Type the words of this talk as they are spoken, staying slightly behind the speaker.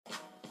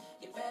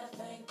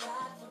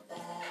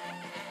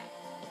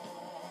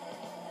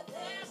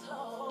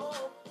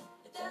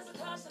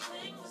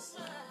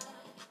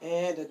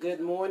And a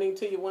good morning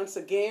to you once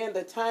again.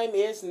 The time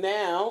is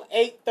now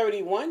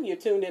 8:31. You're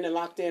tuned in and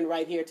locked in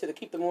right here to the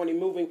Keep the Morning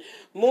Moving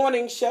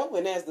morning show.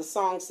 And as the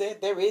song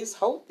said, there is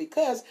hope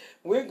because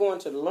we're going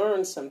to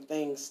learn some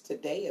things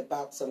today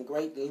about some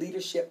great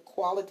leadership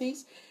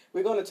qualities.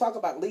 We're going to talk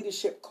about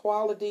leadership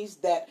qualities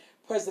that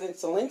President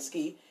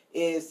Zelensky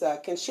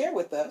can share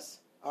with us,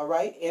 all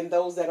right, and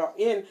those that are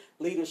in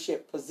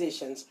leadership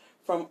positions.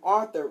 From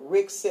author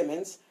Rick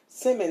Simmons.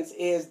 Simmons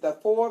is the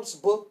Forbes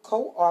book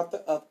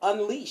co-author of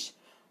Unleash,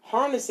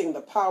 Harnessing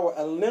the Power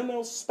of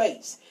Liminal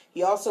Space.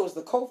 He also is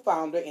the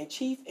co-founder and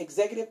chief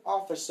executive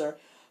officer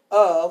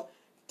of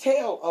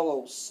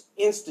Telos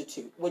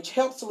Institute, which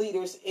helps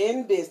leaders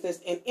in business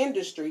and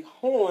industry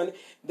hone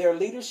their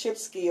leadership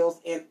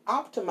skills and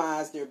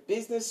optimize their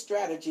business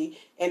strategy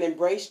and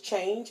embrace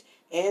change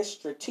and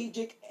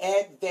strategic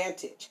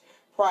advantage.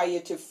 Prior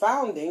to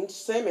founding,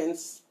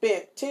 Simmons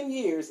spent 10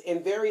 years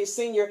in various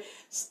senior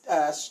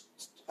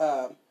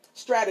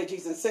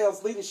strategies and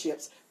sales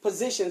leaderships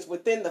positions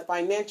within the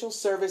financial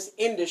service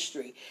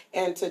industry.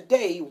 And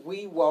today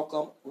we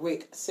welcome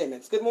Rick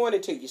Simmons. Good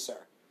morning to you, sir.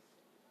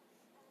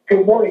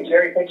 Good morning,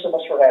 Jerry. Thanks so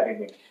much for having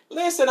me.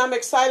 Listen, I'm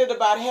excited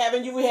about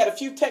having you. We had a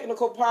few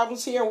technical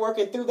problems here and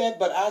working through that,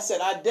 but I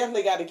said I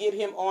definitely got to get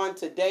him on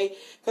today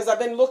because I've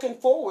been looking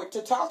forward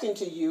to talking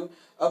to you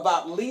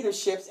about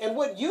leaderships and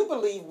what you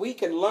believe we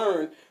can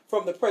learn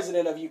from the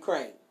president of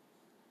Ukraine.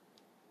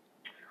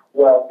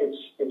 Well,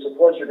 it's a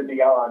pleasure to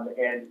be on,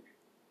 and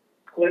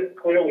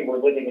clearly we're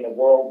living in a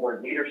world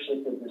where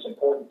leadership is as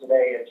important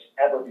today as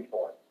ever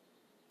before.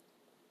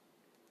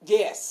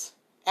 Yes,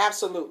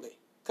 absolutely.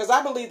 Because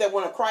I believe that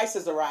when a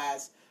crisis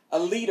arises,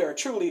 a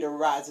true leader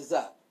rises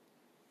up.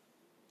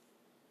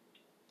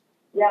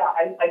 Yeah,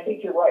 I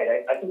think you're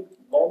right. I think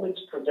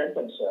moments present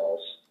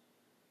themselves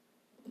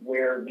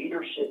where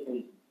leadership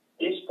is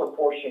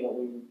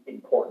disproportionately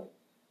important.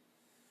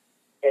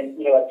 And,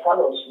 at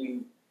Telos,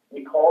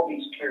 we call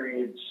these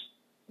periods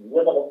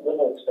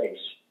liminal space,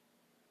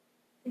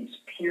 these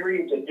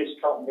periods of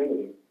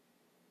discontinuity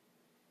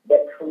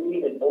that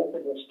create an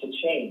openness to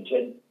change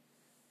and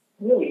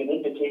really an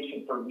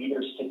invitation for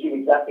leaders to do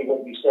exactly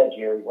what you said,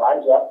 Jerry,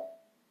 rise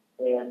up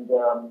and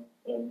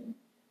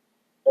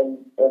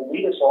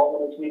lead us all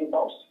when it's needed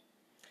most.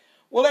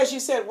 Well, as you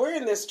said, we're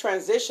in this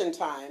transition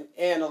time,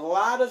 and a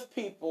lot of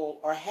people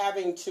are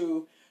having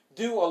to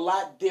do a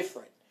lot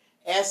different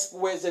as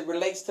it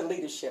relates to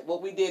leadership.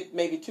 What we did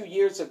maybe 2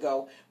 years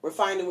ago, we're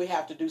finding we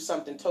have to do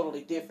something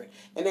totally different.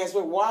 And as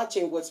we're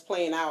watching what's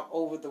playing out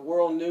over the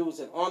world news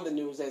and on the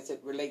news as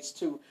it relates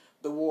to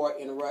the war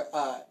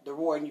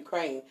in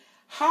Ukraine,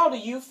 how do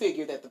you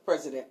figure that the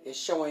president is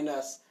showing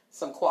us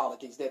some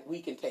qualities that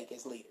we can take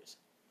as leaders?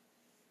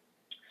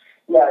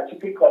 Yeah, it's a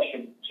good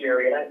question,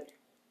 Jerry. And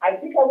I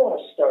think I want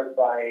to start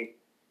by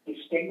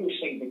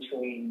distinguishing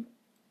between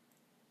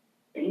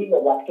being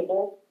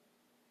electable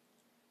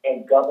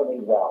and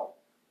governing well.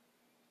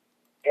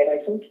 And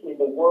I think in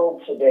the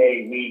world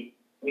today, we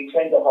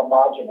tend to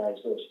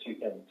homogenize those two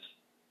things.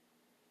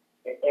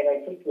 And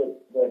I think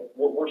that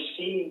what we're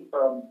seeing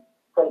from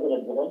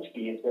President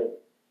Zelensky is that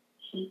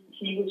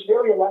he was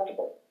very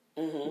electable.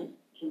 Mm-hmm.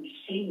 He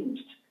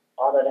seized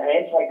on an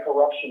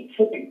anti-corruption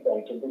tipping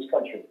point in this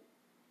country.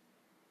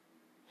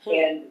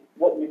 And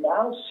what you're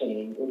now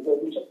seeing is that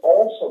he's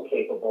also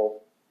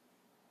capable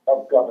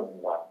of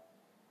governing well.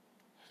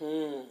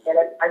 And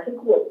I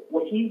think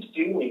what he's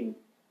doing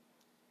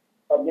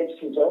amidst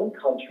his own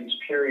country's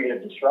period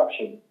of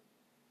disruption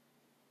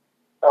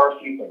are a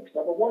few things.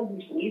 Number one,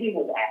 he's leading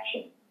with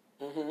action.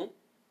 Mm-hmm.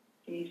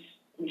 He's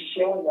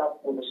showing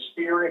up with a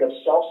spirit of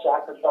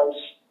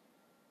self-sacrifice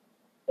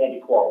and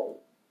equality.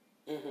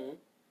 Mm-hmm.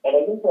 And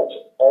I think that's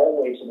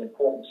always an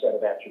important set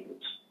of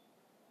attributes.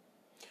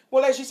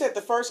 Well, as you said,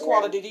 the first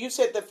quality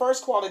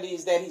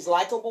is that he's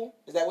likable.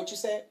 Is that what you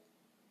said?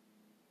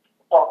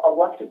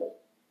 Electable.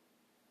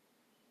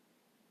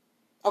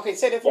 Okay,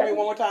 say that for me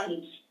one more time.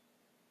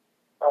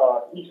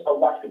 He's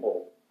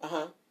electable.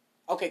 Uh-huh.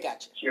 Okay,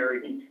 gotcha.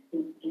 Jerry,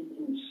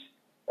 he's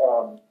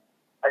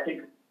I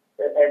think,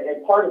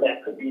 and part of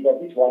that could be that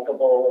he's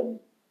likable and,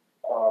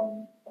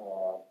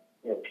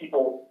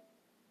 people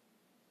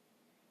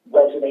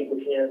resonate with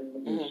him.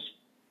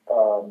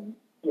 Mm-hmm.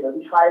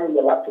 He's highly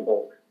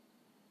electable.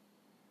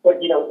 But,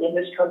 in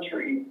this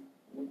country,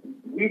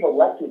 we've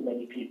elected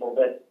many people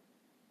that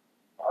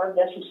aren't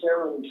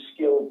necessarily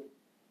skilled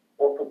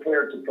or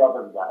prepared to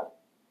govern well.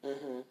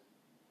 Mm-hmm.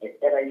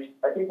 And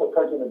I think what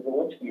President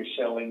Zelensky is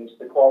showing is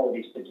the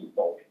qualities to do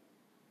both.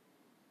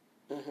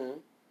 Mm-hmm.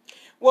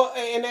 Well,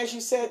 and as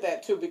you said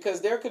that, too,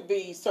 because there could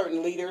be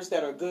certain leaders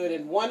that are good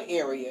in one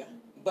area,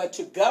 but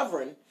to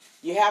govern,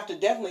 you have to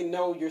definitely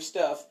know your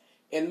stuff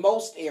in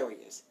most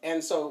areas.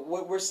 And so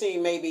what we're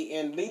seeing maybe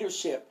in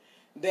leadership,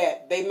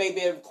 that they may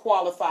be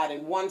qualified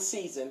in one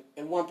season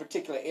in one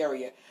particular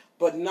area,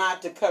 but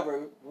not to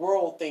cover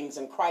world things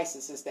and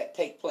crises that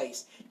take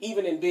place,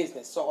 even in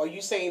business. So are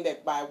you saying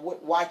that by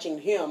watching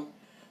him,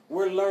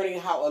 we're learning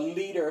how a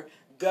leader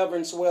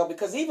governs well?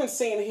 Because even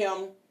seeing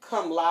him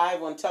come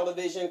live on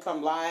television,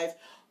 come live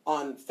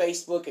on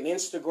Facebook and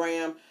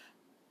Instagram.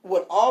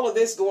 With all of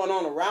this going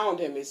on around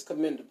him is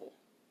commendable.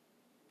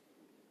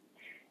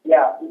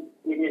 Yeah,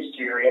 it is,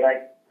 Jerry. And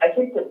I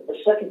think that the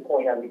second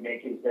point I would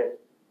make is that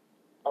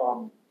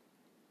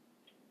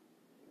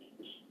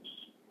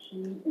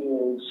he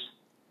is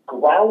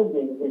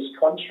grounding his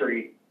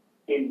country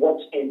in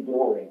what's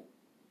enduring.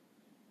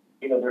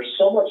 You know, there's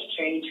so much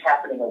change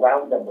happening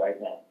around them right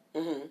now.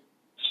 Mm-hmm.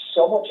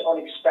 So much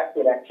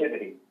unexpected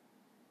activity.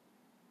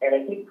 And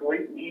I think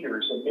great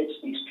leaders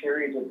amidst these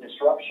periods of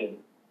disruption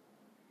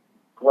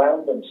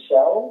ground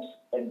themselves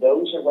and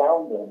those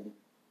around them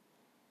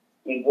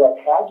in what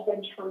has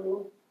been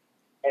true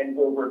and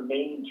will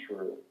remain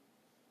true.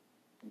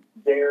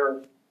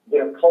 Their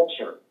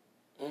culture,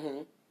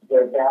 mm-hmm.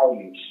 their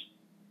values,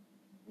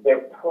 their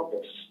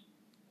purpose.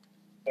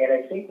 And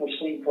I think we're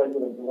seeing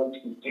President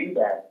Zelensky do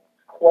that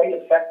quite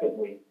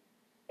effectively,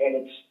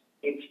 and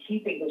it's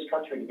keeping this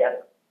country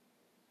together.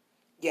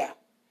 Yeah.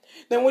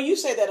 Now, when you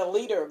say that a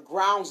leader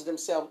grounds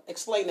themselves,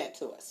 explain that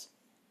to us.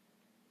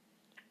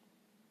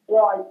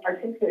 Well, I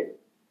think that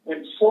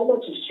when so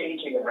much is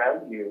changing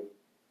around you,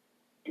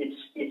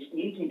 it's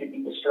easy to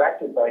be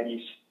distracted by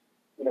these,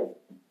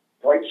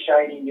 bright,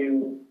 shiny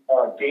new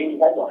daily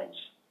headlines.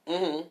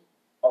 Mm-hmm.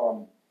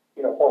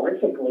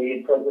 Horrifically,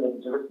 in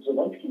President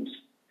Zelensky's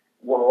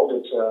world,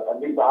 it's a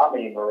new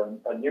bombing or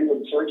a new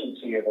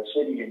insurgency of a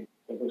city in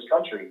his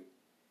country.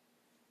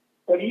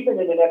 But even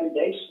in an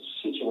everyday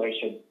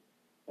situation,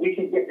 we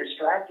can get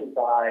distracted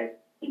by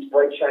these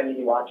bright, shiny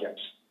new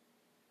objects.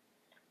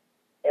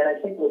 And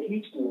I think what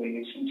he's doing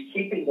is he's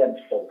keeping them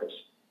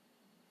focused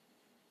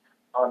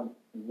on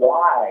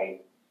why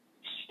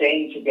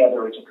staying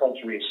together as a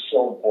country is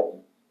so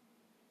important.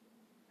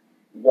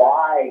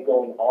 Why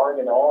going arm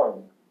in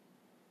arm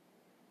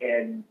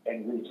and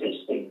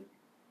resisting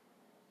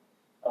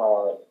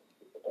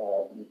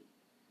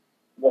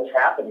what's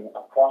happening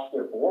across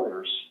their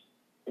borders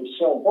is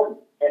so important.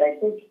 And I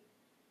think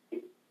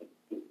it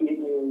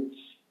is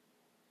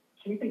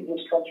keeping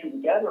this country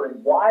together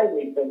and why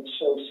they've been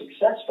so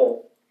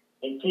successful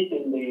in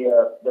keeping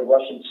the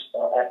Russians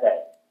at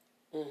bay.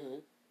 Mm-hmm.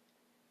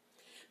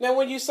 Now,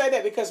 when you say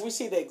that, because we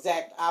see the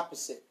exact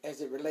opposite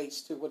as it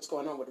relates to what's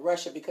going on with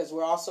Russia, because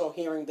we're also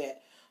hearing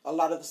that a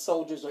lot of the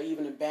soldiers are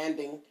even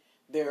abandoning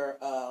their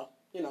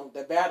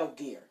battle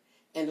gear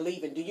and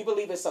leaving. Do you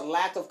believe it's a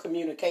lack of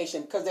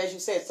communication? Because as you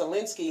said,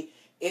 Zelensky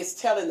is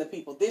telling the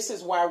people, this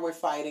is why we're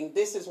fighting,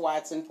 this is why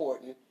it's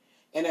important.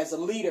 And as a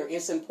leader,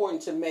 it's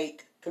important to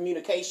make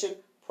communication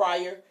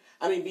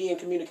be in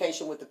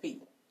communication with the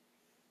people.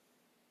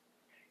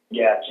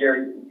 Yeah,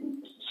 Jerry,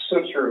 so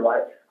true.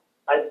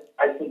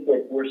 I think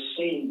that we're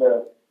seeing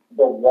the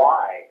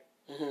why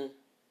mm-hmm.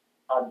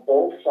 on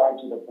both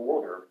sides of the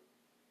border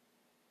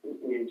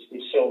is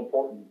so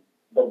important.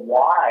 The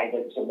why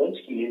that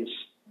Zelensky is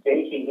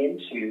baking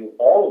into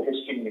all of his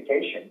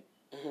communication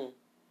mm-hmm.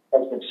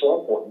 has been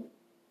so important.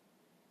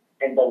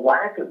 And the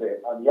lack of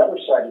it on the other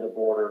side of the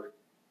border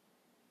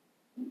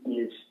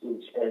is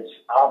as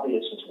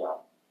obvious as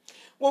well.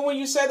 Well, when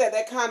you say that,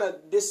 that kind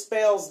of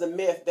dispels the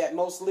myth that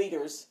most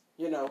leaders,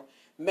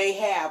 may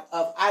have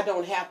of, I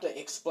don't have to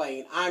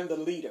explain, I'm the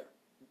leader.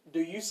 Do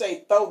you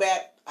say throw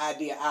that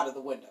idea out of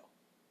the window?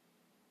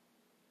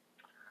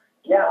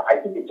 Yeah, I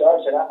think it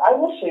does. And I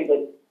will say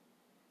that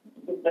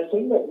the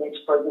thing that makes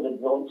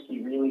President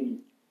Zelensky really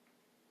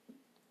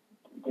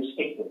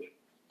distinctive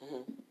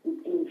mm-hmm.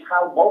 is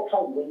how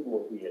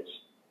multilingual he is.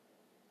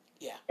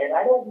 Yeah. And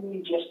I don't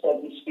mean just that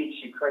he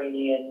speaks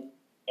Ukrainian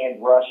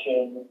and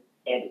Russian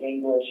and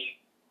English,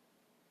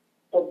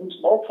 but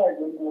he's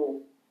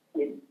multilingual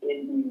in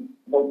the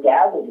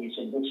modalities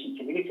in which he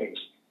communicates.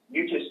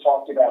 You just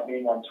talked about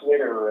being on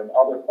Twitter and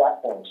other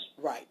platforms.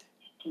 Right.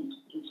 He's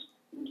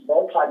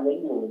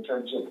multilingual in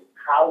terms of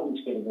how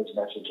he's getting his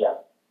message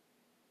out.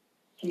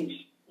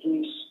 He's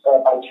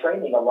by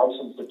training a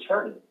licensed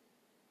attorney,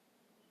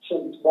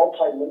 so he's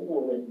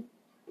multilingual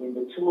in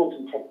the tools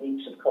and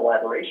techniques of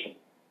collaboration,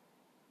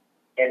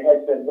 and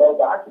has been well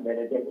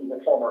documented that he's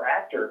a former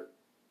actor.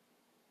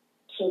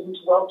 So he's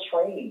well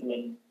trained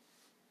in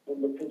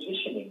the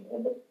positioning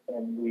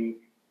and the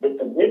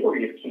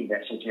delivery of key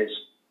messages.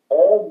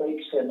 All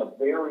makes him a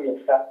very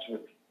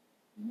effective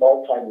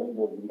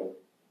multilingual leader.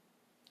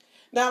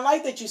 Now, I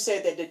like that you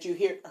said that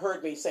you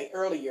heard me say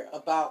earlier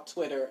about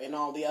Twitter and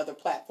all the other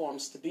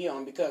platforms to be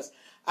on, because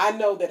I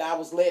know that I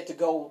was led to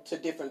go to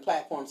different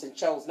platforms and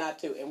chose not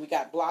to, and we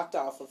got blocked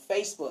off of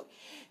Facebook.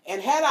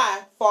 And had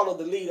I followed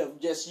the lead of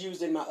just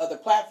using my other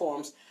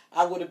platforms,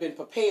 I would have been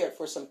prepared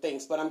for some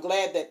things. But I'm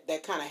glad that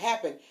that kind of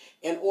happened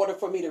in order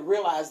for me to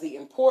realize the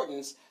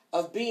importance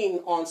of being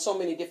on so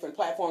many different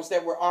platforms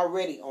that we're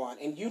already on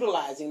and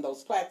utilizing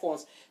those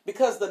platforms,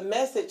 because the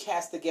message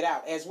has to get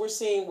out. As we're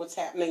seeing what's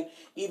happening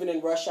even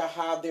in Russia,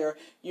 how they're,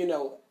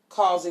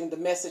 causing the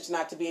message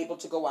not to be able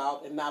to go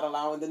out and not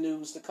allowing the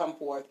news to come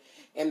forth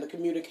and the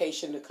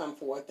communication to come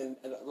forth, and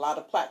a lot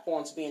of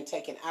platforms being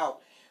taken out.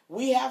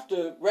 We have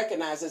to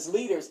recognize as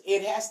leaders,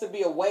 it has to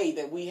be a way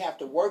that we have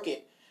to work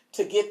it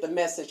to get the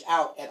message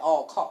out at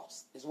all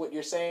costs, is what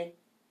you're saying?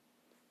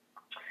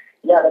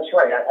 Yeah, that's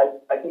right.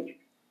 I think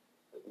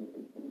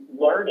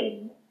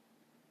learning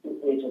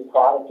is a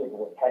product of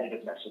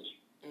repetitive messaging.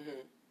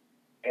 Mm-hmm.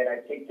 And I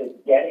think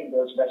that getting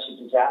those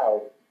messages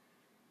out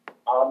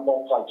on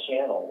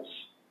multi-channels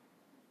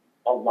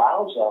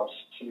allows us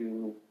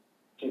to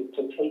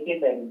take in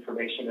that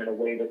information in a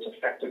way that's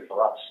effective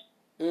for us.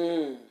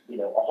 Mm.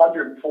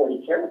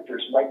 140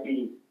 characters might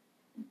be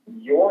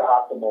your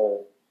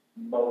optimal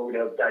mode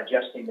of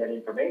digesting that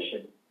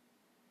information,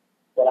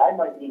 but I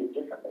might need it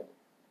differently.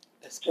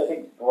 So I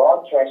think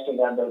broadcasting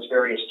on those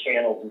various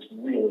channels is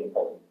really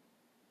important.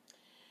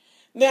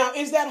 Now,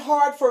 is that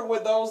hard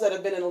with those that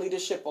have been in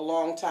leadership a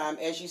long time?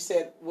 As you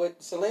said, with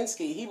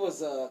Zelensky, he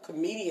was a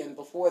comedian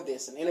before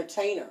this, an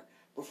entertainer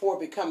before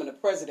becoming a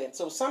president.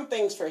 So some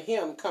things for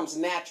him comes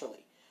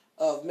naturally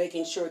of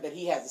making sure that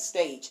he has a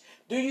stage.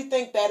 Do you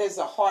think that is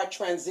a hard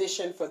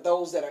transition for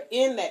those that are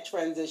in that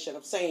transition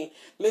of saying,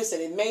 listen,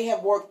 it may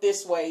have worked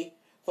this way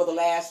for the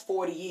last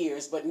 40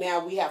 years, but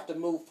now we have to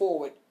move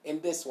forward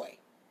in this way?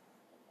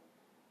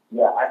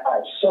 Yeah,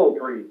 I so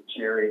agree,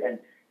 Jerry. And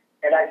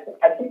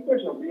I think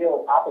there's a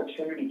real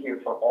opportunity here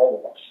for all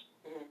of us.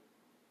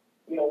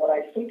 Mm-hmm. When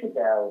I think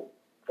about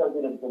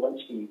President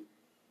Zelensky,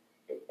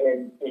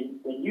 and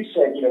you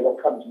said,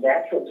 what comes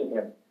natural to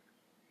him,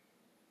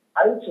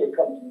 I would say it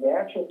comes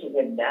natural to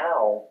him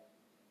now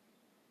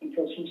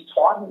because he's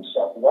taught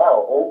himself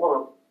well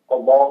over a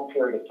long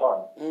period of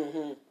time.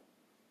 Mm-hmm.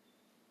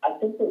 I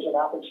think there's an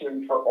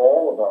opportunity for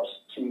all of us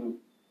to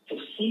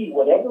see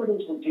whatever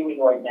it is we're doing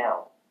right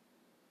now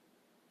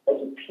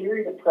as a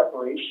period of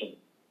preparation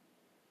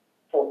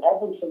for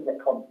everything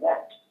that comes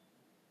next.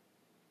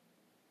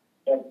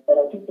 And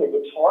I think that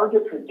it's hard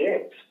to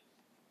predict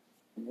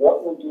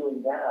what we're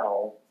doing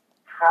now,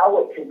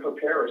 how it can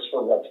prepare us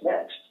for what's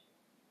next.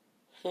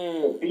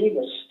 But being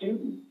a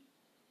student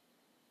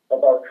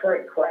of our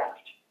current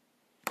craft,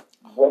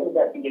 whether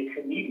that be a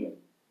comedian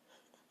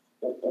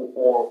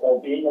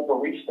or being a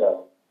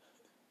barista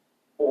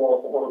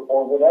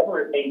or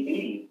whatever it may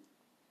be,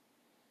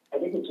 I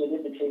think it's an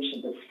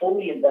invitation to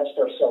fully invest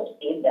ourselves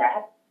in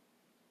that,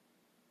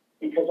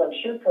 because I'm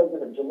sure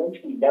President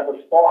Zelensky never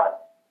thought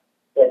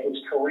that his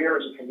career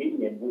as a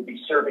comedian would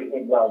be serving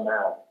him well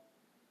now.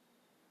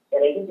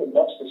 And I think in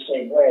much the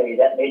same way,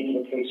 that may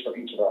be the case for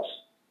each of us.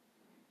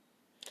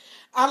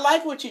 I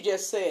like what you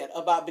just said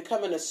about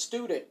becoming a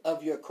student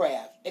of your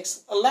craft.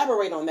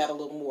 Elaborate on that a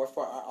little more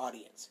for our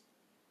audience.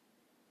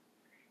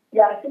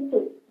 Yeah, I think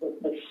that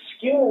the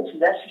skills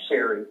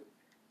necessary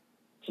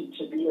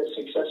to be a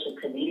successful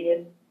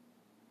comedian,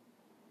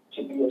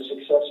 to be a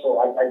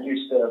successful, I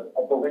used a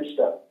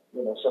barista,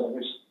 someone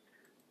who's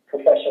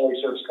professionally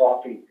serves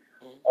coffee,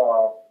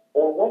 or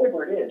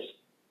whatever it is,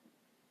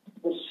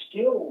 the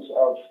skills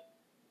of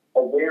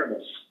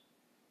awareness,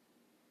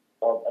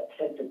 of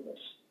attentiveness,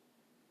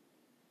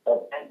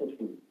 of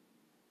empathy,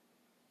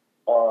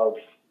 of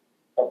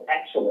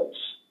excellence,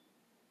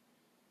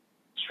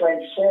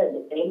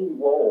 transcend any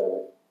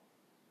role,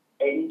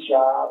 any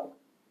job,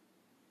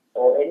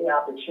 or any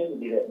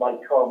opportunity that might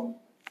come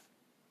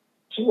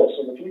to us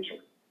in the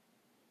future.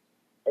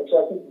 And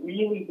so I think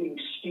really being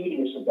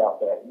studious about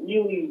that,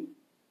 really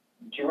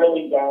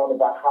drilling down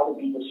about how to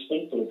be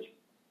distinctive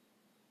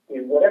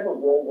in whatever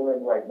role we're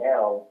in right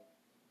now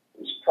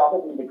is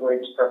probably the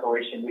greatest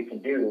preparation we can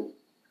do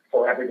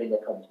for everything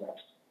that comes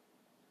next.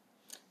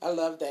 I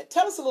love that.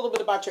 Tell us a little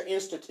bit about your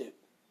institute.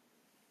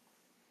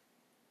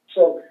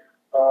 So,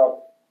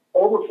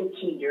 over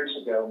 15 years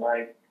ago,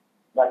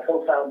 my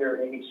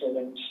co-founder, Amy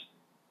Simmons,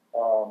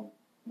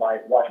 my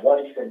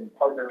wife and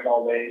partner in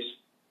all ways,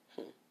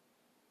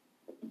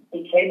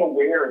 became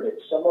aware that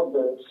some of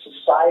the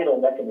societal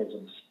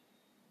mechanisms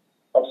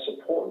of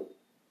support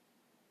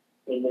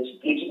in this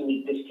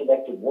digitally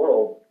disconnected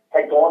world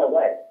had gone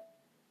away.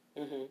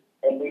 Mm-hmm.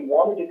 And we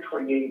wanted to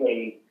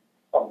create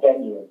a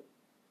venue,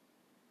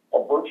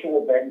 a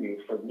virtual venue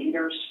for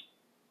leaders,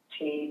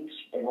 teams,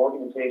 and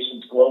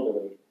organizations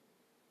globally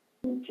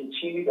who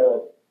continue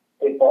to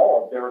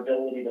evolve their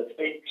ability to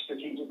think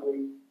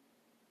strategically,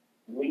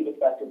 lead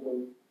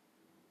effectively,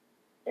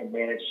 and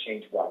manage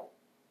change well.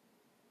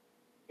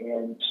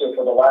 And so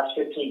for the last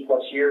 15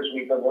 plus years,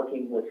 we've been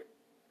working with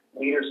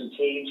leaders and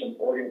teams and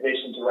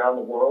organizations around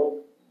the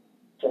world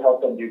to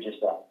help them do just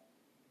that.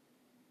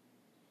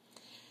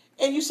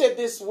 And you said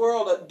this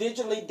world of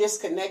digitally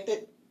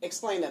disconnected.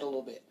 Explain that a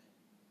little bit.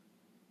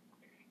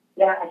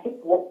 Yeah, I think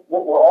what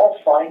we're all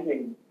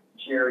finding,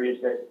 Jerry,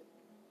 is that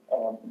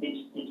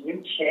these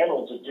new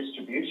channels of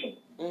distribution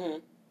mm-hmm.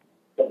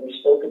 that we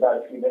spoke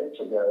about a few minutes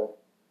ago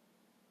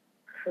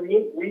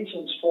create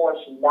reasons for us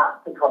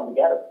not to come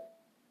together.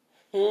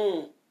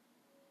 Hmm.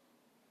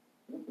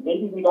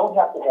 Maybe we don't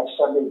have to have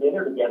Sunday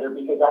dinner together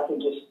because I can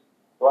just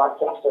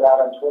broadcast it out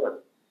on Twitter.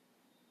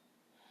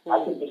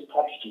 I can just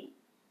text you.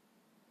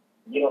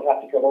 You don't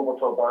have to come over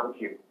for a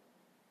barbecue.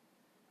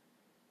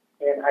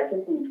 And I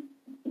think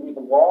we've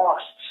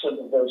lost some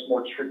of those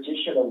more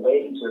traditional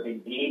ways of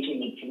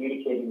engaging and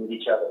communicating with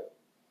each other.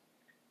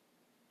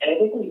 And I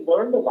think we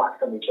learned a lot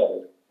from each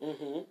other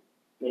mm-hmm.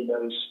 in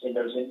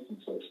those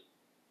instances.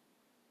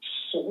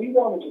 So we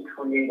wanted to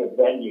create a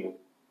venue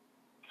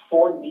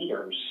for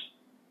leaders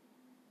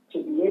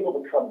to be able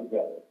to come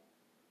together,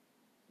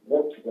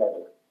 work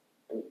together,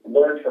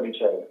 learn from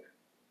each other,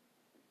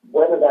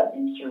 whether that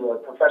be through a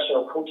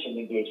professional coaching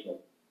engagement,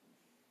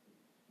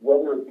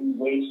 whether it be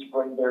ways to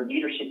bring their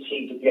leadership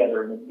team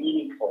together in a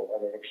meaningful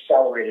and an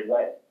accelerated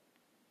way,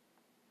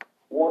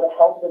 or to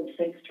help them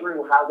think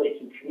through how they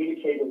can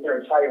communicate with their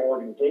entire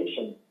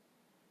organization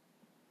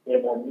in a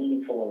more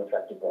meaningful and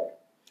effective way.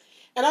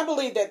 And I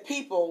believe that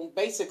people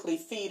basically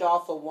feed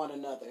off of one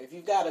another. If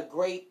you've got a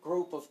great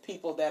group of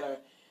people that are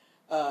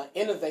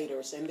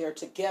innovators and they're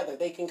together,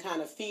 they can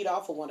kind of feed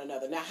off of one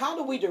another. Now, how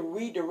do we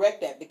redirect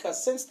that?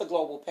 Because since the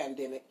global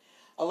pandemic,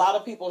 a lot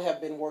of people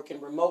have been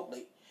working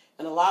remotely,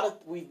 and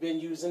we've been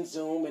using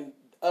Zoom and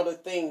other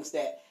things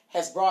that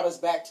has brought us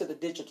back to the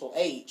digital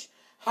age.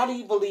 How do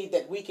you believe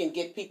that we can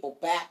get people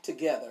back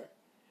together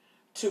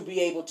to be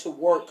able to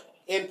work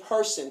in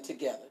person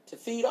together, to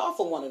feed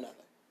off of one another?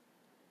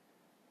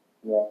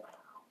 Yeah.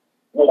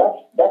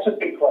 Well, that's a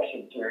big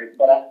question, Jerry,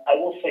 but I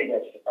will say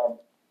this.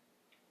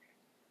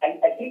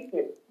 I think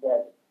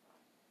that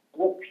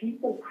what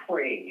people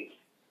crave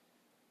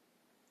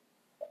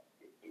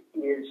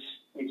is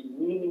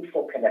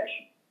meaningful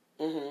connection.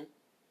 Mm-hmm.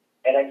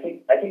 And I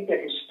think that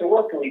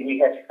historically we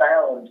have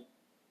found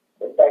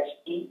that that's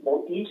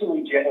more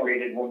easily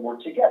generated when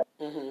we're together,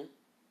 mm-hmm.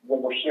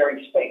 when we're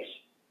sharing space.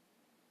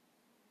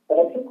 But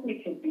I think we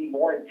can be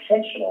more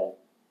intentional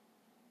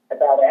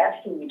about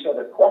asking each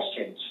other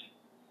questions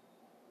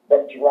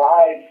that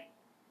drive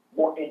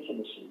more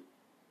intimacy,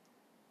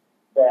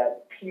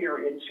 that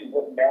peer into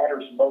what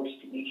matters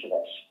most to each of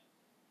us,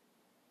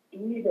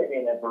 even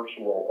in a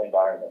virtual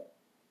environment.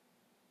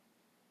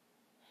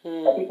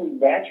 I think we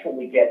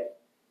naturally get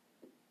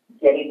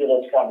into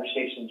those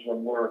conversations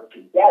when we're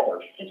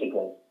together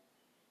physically,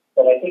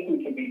 but I think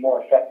we can be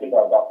more effective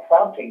about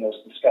prompting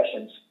those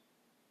discussions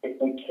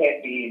if we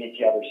can't be in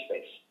each other's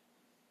space.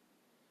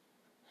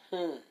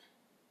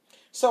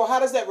 So how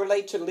does that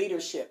relate to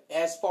leadership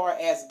as far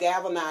as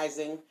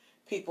galvanizing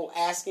people,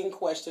 asking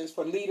questions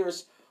for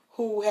leaders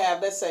who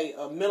have, let's say,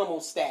 a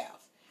minimal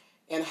staff,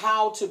 and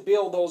how to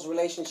build those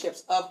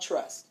relationships of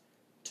trust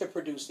to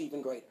produce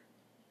even greater?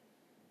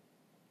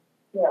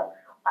 Yeah.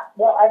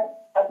 Well,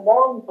 I've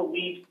long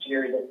believed,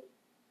 Jerry, that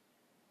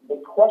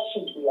the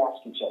questions we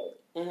ask each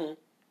other mm-hmm.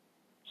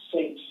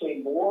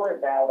 say more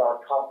about our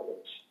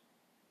competence,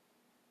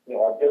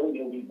 our ability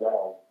to lead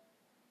well,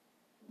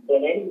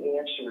 than any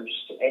answers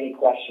to any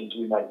questions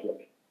we might give.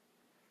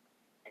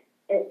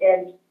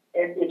 And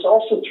it's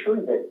also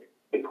true that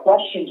the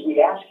questions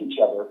we ask each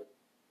other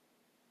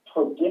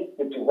predict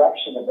the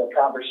direction of the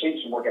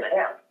conversation we're going to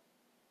have.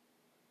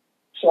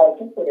 So I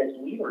think that as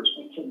leaders,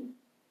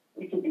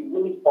 we can be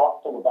really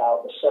thoughtful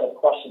about the set of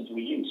questions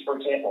we use. For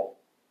example,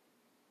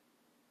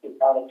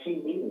 on a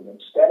team meeting,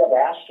 instead of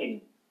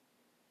asking,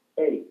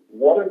 hey,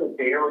 what are the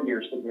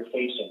barriers that you're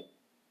facing?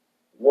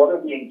 What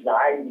are the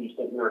anxieties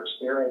that you're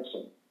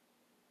experiencing?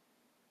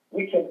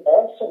 We can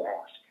also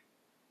ask,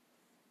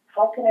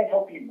 how can I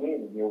help you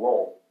win in your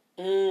role?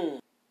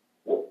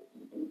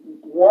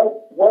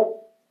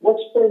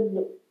 What's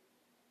been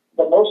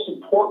the most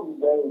important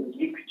way that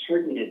you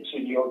contributed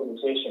to the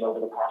organization over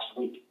the past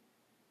week?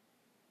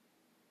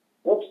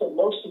 What's the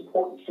most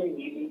important thing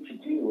you need to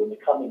do in the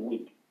coming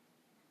week?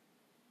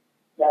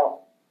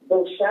 Now,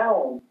 those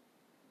sound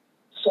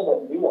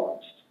somewhat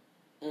nuanced,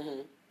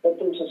 mm-hmm. but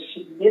there's a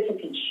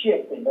significant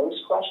shift in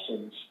those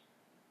questions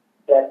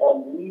that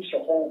unleash a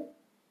whole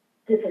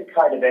different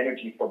kind of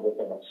energy from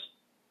within us.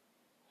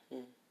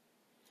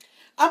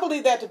 I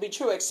believe that to be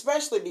true,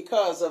 especially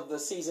because of the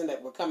season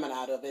that we're coming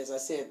out of. As I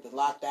said, the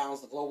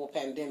lockdowns, the global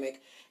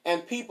pandemic,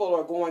 and people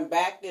are going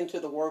back into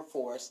the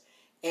workforce.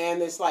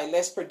 And it's like,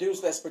 let's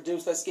produce,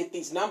 let's get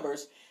these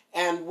numbers.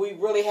 And we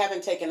really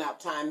haven't taken out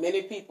time.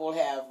 Many people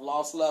have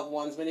lost loved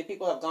ones. Many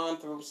people have gone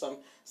through some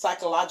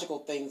psychological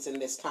things in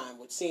this time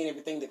with seeing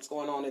everything that's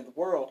going on in the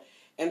world.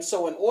 And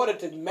so in order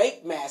to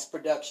make mass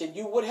production,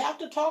 you would have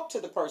to talk to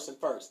the person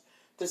first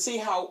to see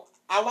how.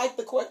 I like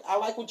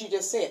what you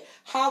just said.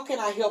 How can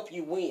I help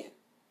you win?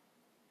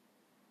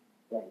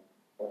 Right.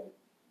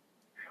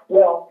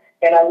 Well,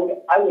 and I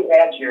would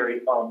add, Jerry,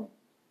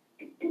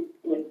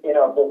 in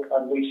our book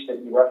Unleashed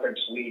that you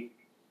referenced, we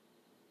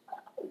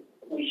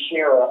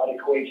share an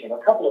equation,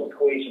 a couple of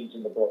equations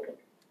in the book.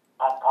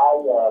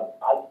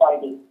 I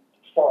find it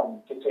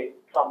fun to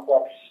take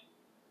complex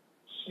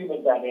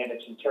human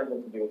dynamics and turn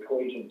them into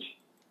equations.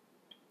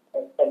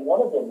 And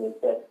one of them is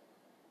that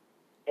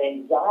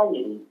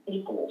anxiety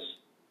equals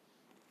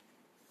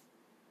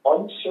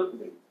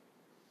uncertainty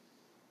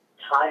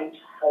times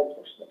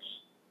helplessness.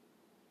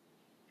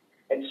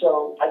 And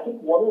so I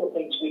think one of the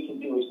things we can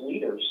do as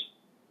leaders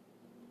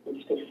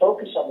is to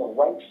focus on the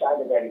right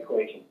side of that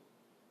equation.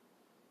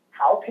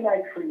 How can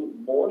I create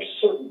more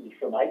certainty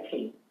for my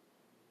team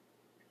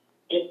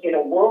in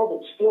a world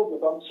that's filled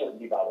with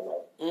uncertainty, by the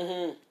way?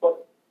 Mm-hmm.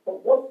 But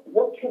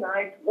what can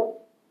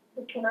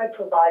I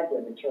provide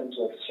them in terms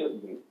of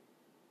certainty?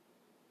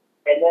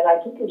 And then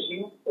I think as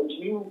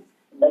you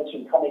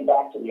mentioned coming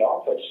back to the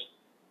office,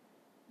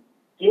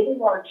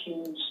 giving our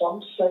team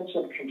some sense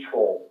of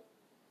control,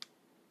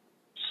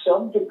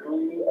 some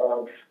degree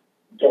of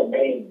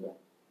domain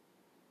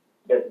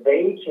that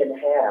they can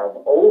have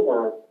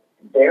over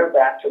their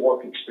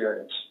back-to-work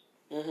experience,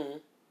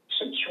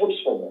 some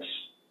choicefulness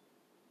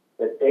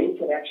that they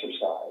can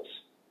exercise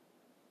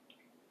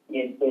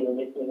in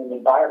an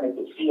environment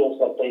that feels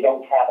like they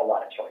don't have a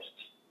lot of choices.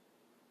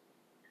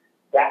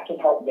 That can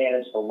help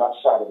manage the left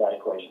side of that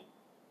equation.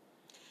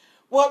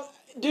 Well,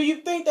 do you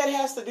think that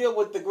has to deal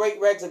with the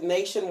Great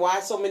Resignation, why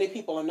so many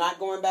people are not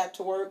going back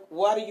to work?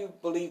 Why do you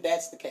believe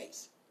that's the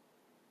case?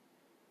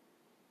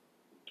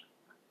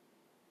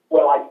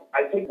 Well,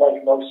 I think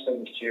like most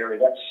things, Jerry,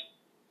 that's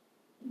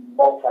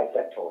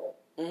multifactorial.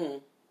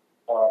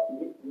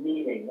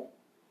 Meaning,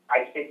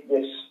 I think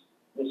this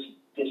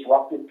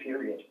disruptive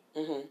period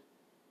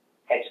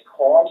has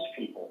caused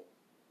people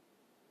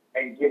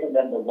and given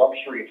them the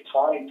luxury of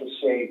time to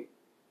say,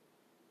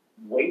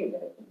 wait a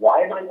minute,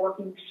 why am I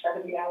working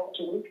 70 hours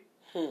a week?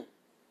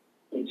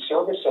 In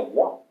service of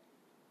what?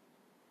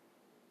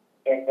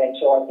 And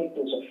so I think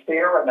there's a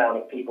fair amount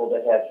of people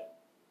that have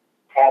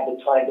had the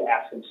time to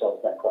ask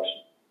themselves that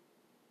question.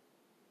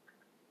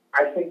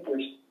 I think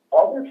there's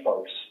other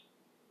folks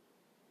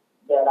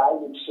that I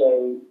would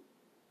say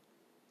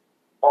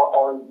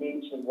are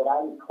engaged in what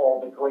I would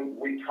call the great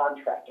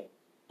recontracting.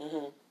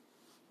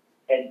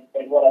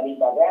 And what I mean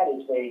by that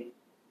is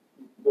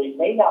they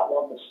may not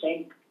want the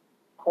same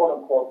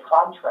quote-unquote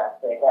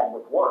contract they had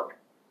with work,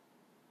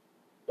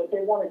 but they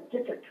want a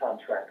different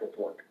contract with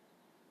work.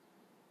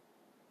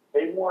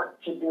 They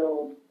want to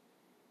build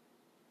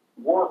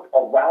work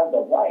around a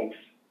life.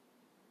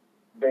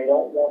 They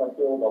don't want to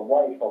build a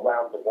life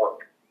around the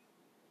work.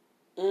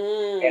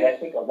 And I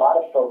think a lot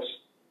of folks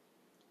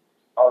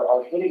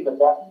are hitting the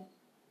button,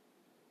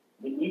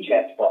 the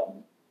eject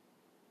button,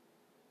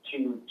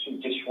 to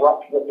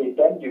disrupt what they've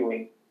been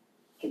doing,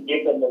 to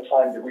give them the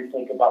time to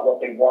rethink about what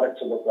they want it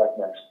to look like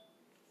next.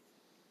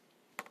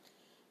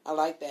 I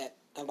like that.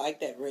 I like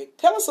that, Rick.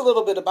 Tell us a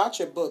little bit about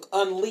your book,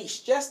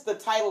 Unleashed. Just the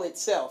title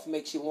itself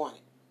makes you want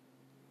it.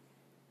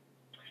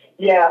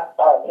 Yeah,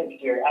 thank you,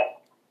 Jerry.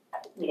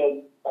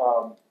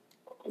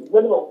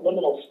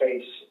 Liminal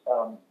space,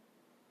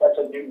 that's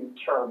a new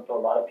term for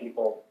a lot of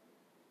people.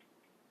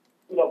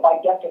 By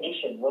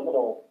definition,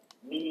 liminal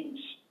means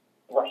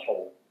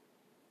threshold.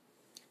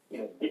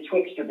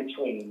 Betwixt or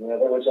between. There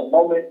was a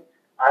moment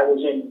I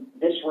was in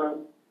this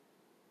room.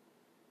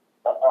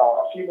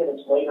 A few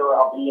minutes later,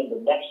 I'll be in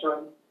the next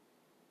room.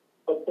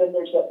 But then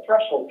there's that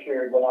threshold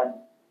period when I'm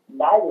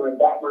neither in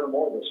that room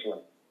or this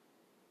room.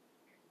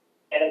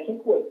 And I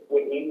think what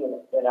Amy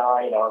and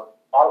I and our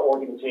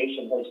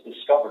organization has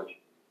discovered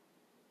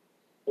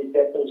is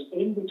that those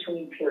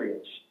in-between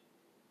periods,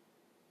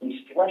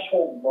 these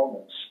threshold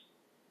moments,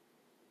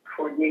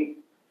 create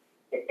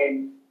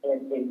and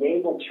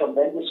enable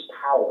tremendous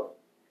power.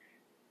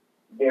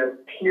 They're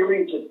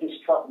periods of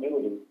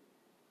discontinuity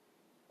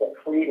that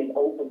create an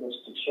openness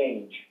to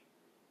change.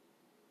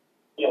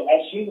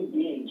 As human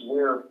beings,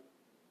 we're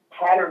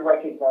pattern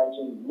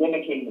recognizing,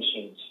 mimicking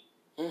machines.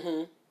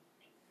 And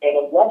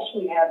unless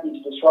we have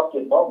these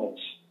disruptive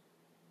moments,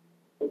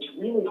 it's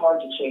really hard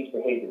to change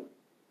behavior.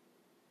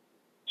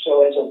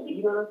 So as a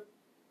leader,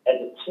 as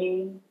a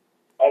team,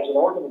 as an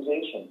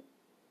organization,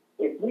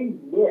 if we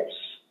miss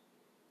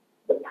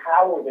the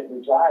power that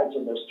resides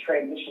in those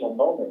transitional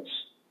moments,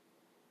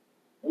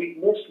 we've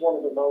missed one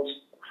of the most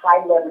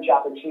high leverage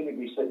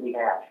opportunities that we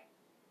have.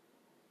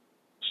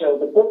 So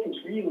the book is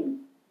really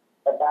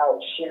about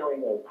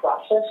sharing a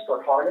process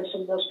for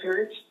harnessing those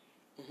periods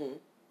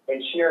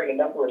and sharing a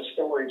number of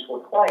stories where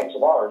clients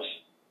of ours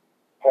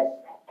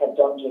have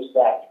done just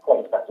that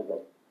quite effectively.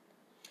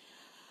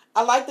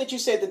 I like that you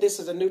said that this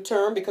is a new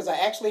term because I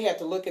actually had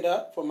to look it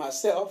up for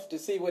myself to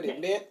see what it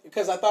meant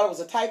because I thought it was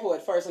a typo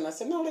at first and I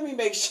said, no, let me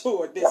make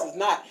sure this is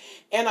not.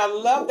 And I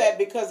love that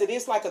because it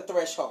is like a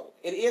threshold.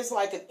 It is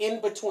like an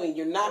in-between.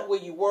 You're not where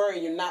you were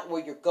and you're not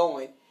where you're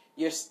going.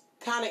 You're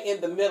kind of in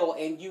the middle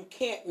and you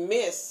can't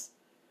miss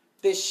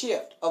this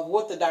shift of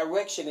what the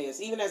direction is.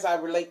 Even as I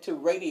relate to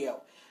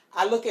radio,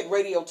 I look at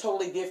radio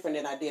totally different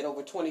than I did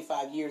over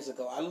 25 years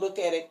ago. I look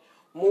at it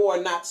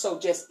more not so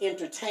just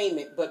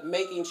entertainment, but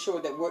making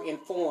sure that we're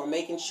informed,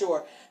 making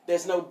sure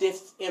there's no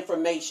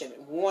disinformation,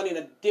 wanting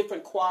a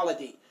different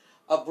quality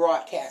of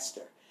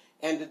broadcaster,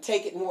 and to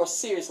take it more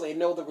seriously and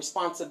know the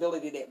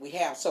responsibility that we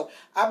have. So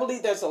I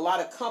believe there's a lot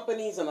of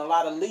companies and a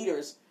lot of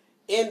leaders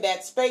in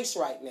that space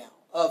right now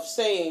of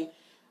saying,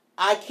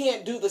 I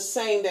can't do the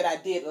same that I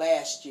did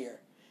last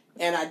year,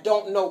 and I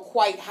don't know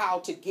quite how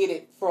to get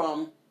it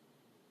from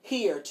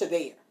here to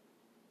there.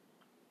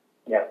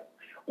 Yeah.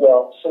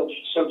 Well, so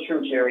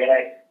true, Jerry. And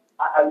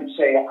I would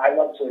say I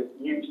like to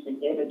use the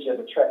image of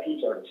a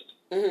trapeze artist.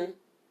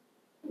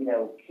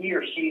 He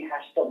or she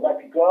has to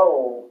let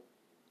go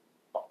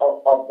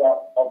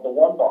of the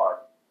one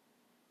bar,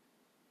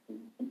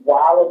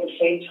 while at the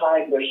same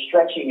time they're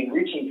stretching and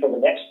reaching for the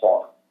next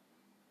bar.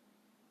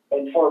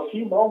 And for a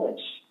few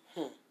moments,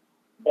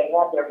 they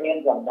have their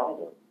hands on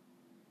neither.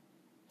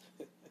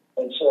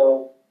 And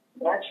so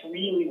That's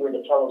really where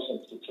the Telos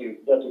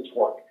Institute does its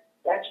work.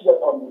 That's what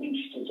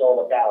Unleashed is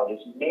all about,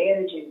 is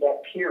managing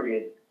that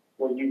period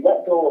where you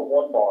let go of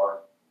one bar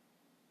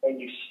and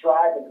you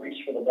strive and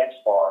reach for the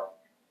next bar.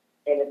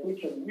 And if we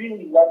can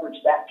really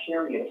leverage that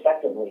period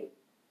effectively,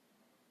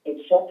 it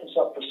sets us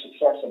up for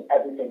success in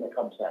everything that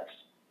comes next.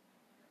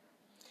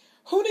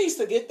 Who needs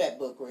to get that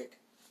book, Rick?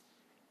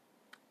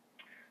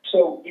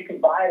 So you can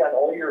buy it on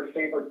all your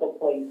favorite book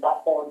playing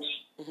platforms,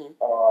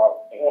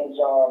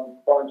 Amazon,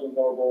 Barnes &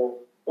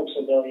 Noble, Books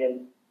A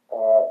Million.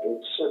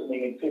 It's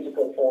certainly in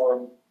physical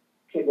form,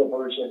 Kindle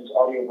versions,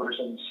 audio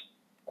versions.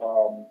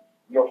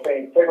 Your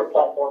favorite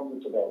platforms,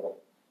 it's available.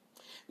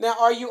 Now,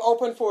 are you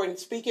open for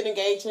speaking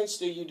engagements?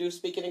 Do you do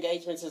speaking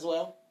engagements as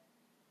well?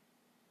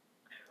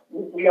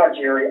 We are,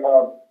 Jerry.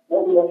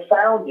 What we have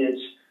found is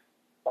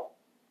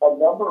a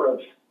number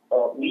of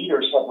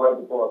leaders have read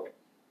the book,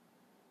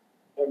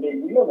 and they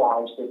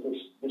realize that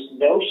this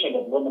notion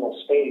of liminal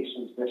space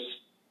is this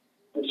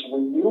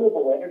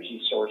renewable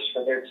energy source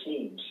for their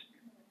teams.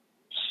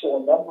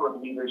 So a number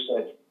of leaders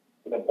have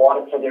bought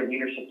it for their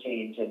leadership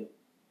teams and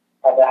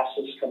have asked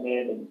us to come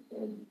in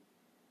and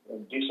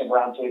do some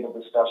roundtable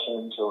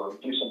discussions or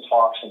do some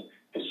talks and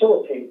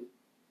facilitate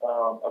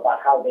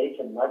about how they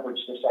can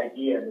leverage this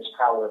idea and this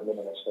power of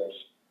liminal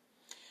space.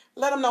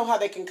 Let them know how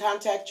they can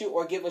contact you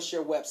or give us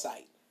your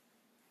website.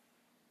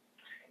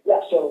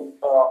 Yeah, so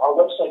our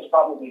website's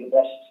probably the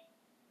best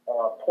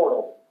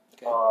portal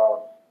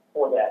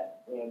for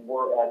that. And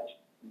we're at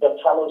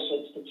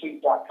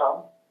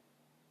thetelosinstitute.com.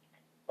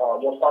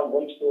 You'll find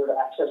links there to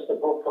access the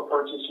book for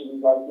purchase if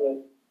you'd like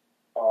it,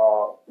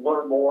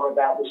 learn more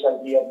about this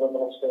idea of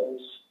liminal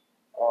space,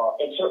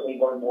 and certainly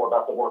learn more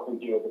about the work we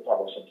do at the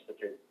Telos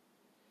Institute.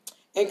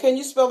 And can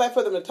you spell that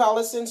for them,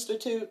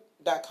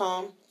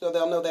 thetelosinstitute.com, so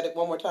they'll know that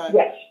one more time?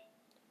 Yes.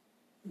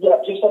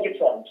 Yeah, just like it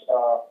sounds.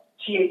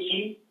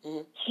 TheTelos,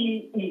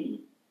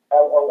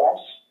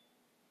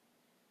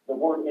 the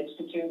word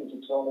institute is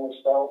its normally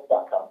spelled,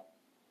 .com.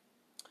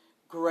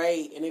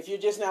 Great. And if you're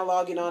just now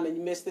logging on and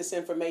you missed this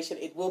information,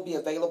 it will be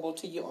available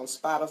to you on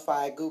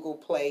Spotify, Google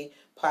Play,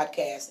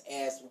 Podcast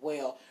as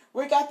well.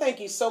 Rick, I thank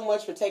you so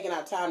much for taking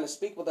our time to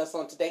speak with us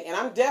on today. And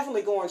I'm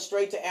definitely going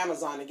straight to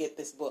Amazon to get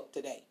this book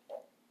today.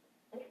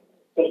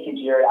 Thank you,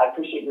 Jerry. I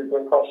appreciate your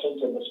good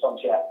questions and this fun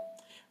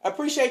chat. I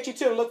appreciate you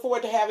too. Look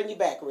forward to having you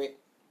back, Rick.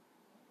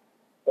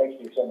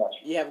 Thank you so much.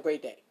 You have a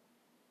great day.